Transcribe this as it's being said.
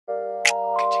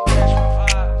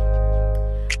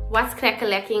What's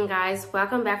crack-a-lacking, guys?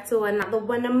 Welcome back to another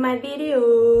one of my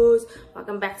videos.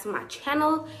 Welcome back to my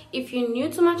channel. If you're new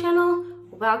to my channel,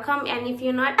 welcome, and if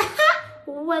you're not,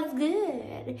 what's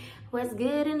good? What's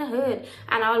good in the hood?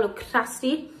 And I look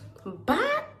crusty,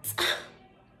 but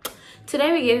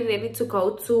today we're getting ready to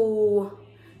go to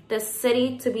the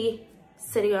city to be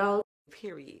city girls.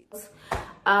 Period.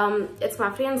 It's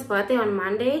my friend's birthday on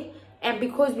Monday, and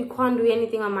because we can't do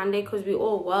anything on Monday because we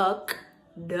all work,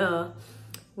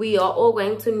 we are all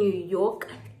going to New York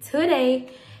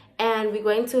today, and we're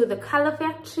going to the Color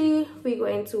Factory, we're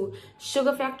going to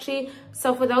Sugar Factory.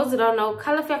 So for those that don't know,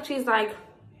 Color Factory is like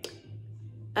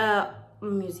a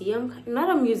museum, not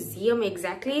a museum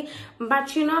exactly,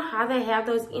 but you know how they have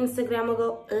those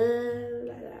Instagrammable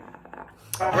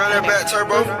run it back,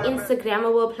 Turbo. those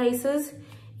Instagrammable places.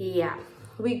 Yeah,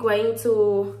 we're going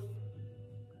to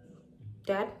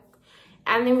that.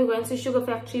 And then we're going to Sugar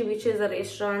Factory, which is a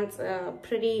restaurant,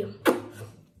 pretty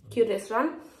cute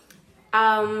restaurant.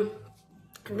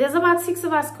 There's about 6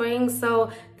 of us going,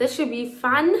 so this should be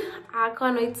fun. I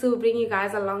can't wait to bring you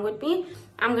guys along with me.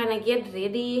 I'm gonna get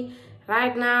ready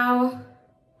right now.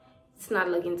 It's not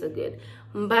looking too good,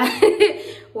 but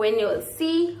when you'll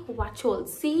see what you'll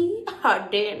see,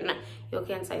 then you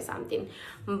can say something.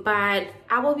 But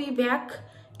I will be back.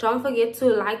 Don't forget to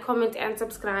like, comment, and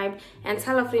subscribe, and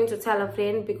tell a friend to tell a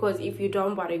friend, because if you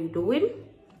don't, what are you doing?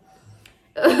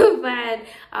 But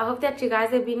I hope that you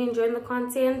guys have been enjoying the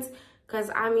content,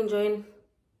 because I'm enjoying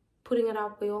putting it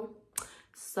out for you.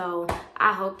 So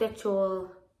I hope that you'll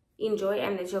enjoy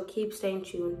and that you'll keep staying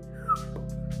tuned.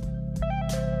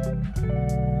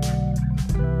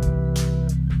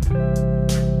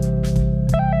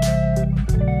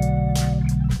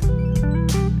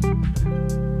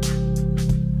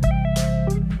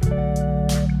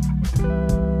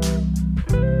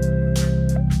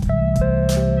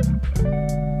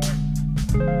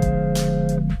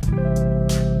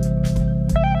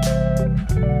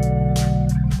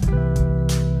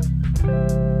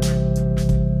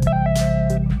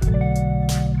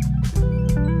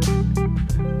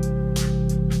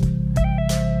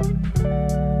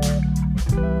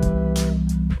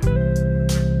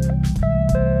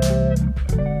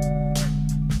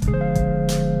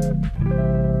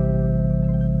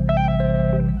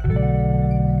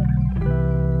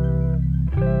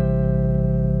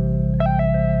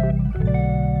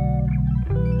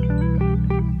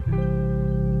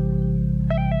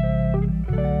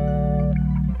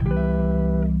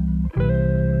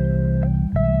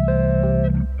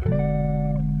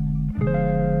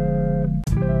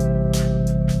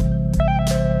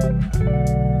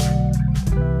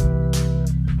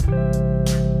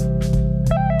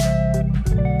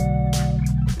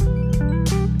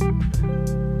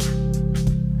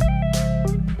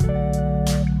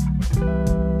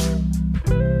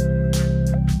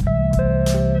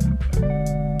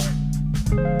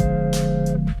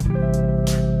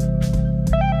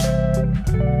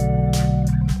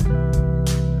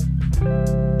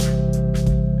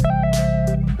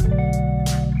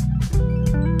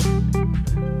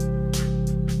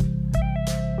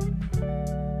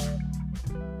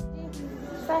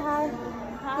 Say hi.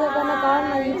 You're gonna go on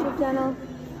my YouTube channel.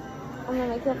 I'm gonna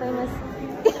make you famous.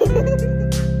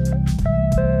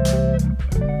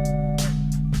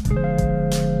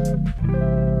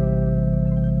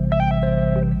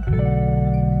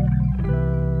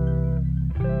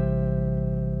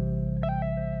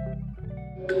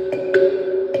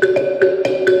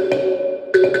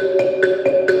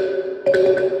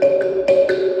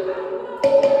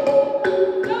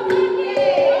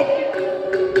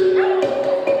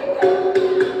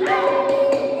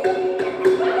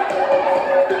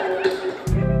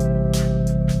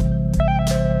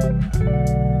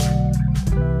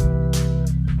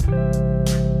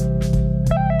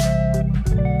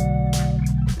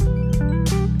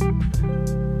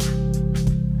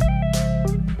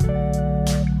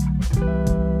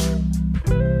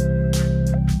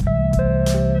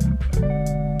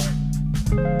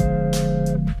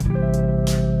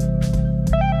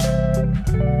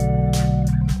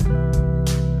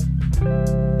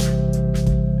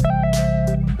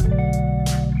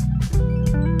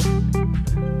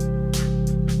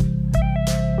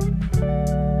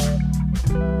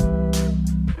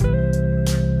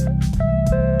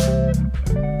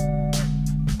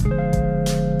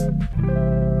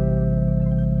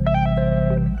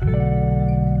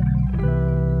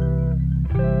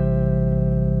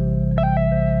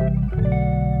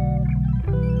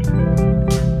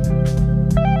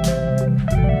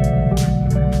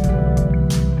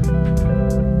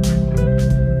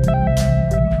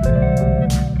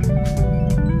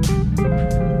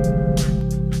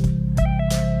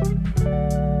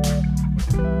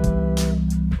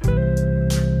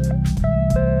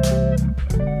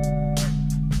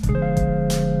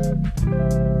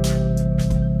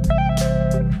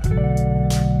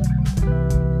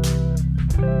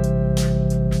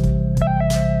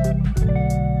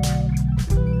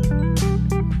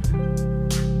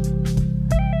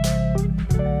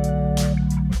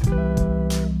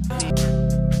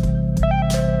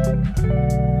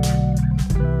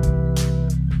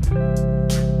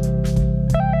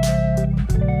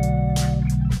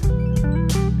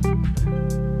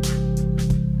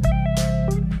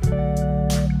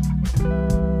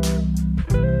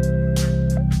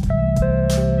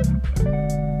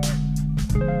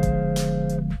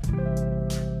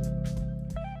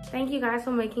 thank you guys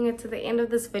for making it to the end of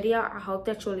this video. I hope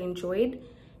that you'll enjoyed,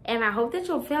 and I hope that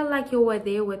you'll feel like you were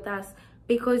there with us,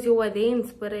 because you were there in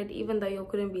spirit even though you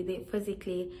couldn't be there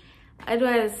physically. It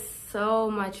was so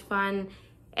much fun,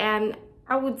 and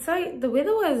I would say the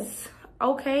weather was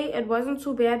okay. It wasn't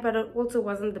too bad, but it also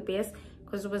wasn't the best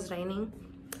because it was raining,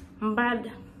 but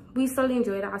we still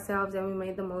enjoyed ourselves and we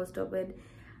made the most of it.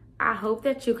 I hope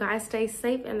that you guys stay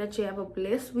safe and that you have a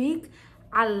blessed week.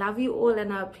 I love you all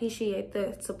and I appreciate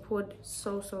the support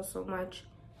so much.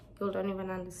 You don't even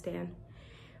understand.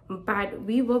 But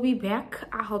we will be back.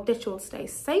 I hope that you'll stay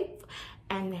safe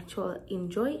and that you'll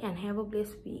enjoy and have a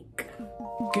blessed week.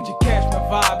 Could you catch my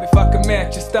vibe? If I could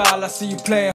match your style, I see you playing.